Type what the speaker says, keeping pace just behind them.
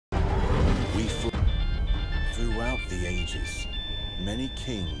Throughout the ages, many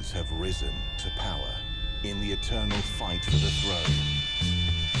kings have risen to power in the eternal fight for the throne.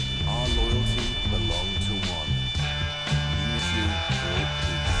 Our loyalty belonged to one. Unity brought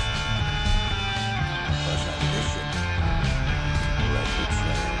peace. But ambition bred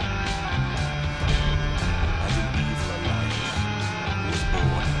betrayal. And an evil alliance was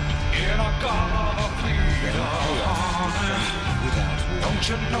born. In a god of freedom, don't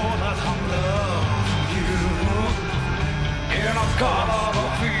you know that I love you? In a god of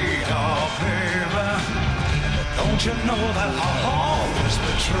freedom, baby, don't you know that I'll always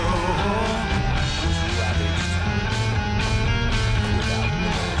be true?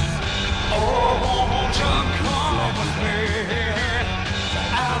 Oh, won't you come with me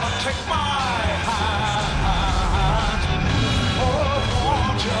and take my hand? Oh,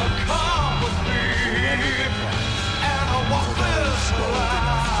 won't you come with me and walk this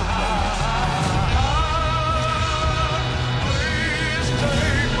line? Please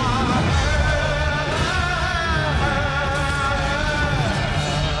take my hand.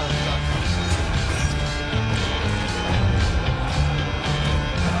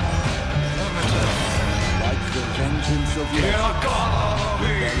 Like the vengeance of Yeah, love, I gotta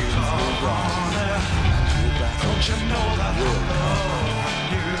be on it. Don't you know that I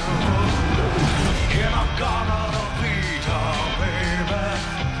love you? Yeah, I gotta be on, baby.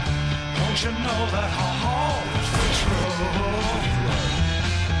 Don't you know that I'll always be true?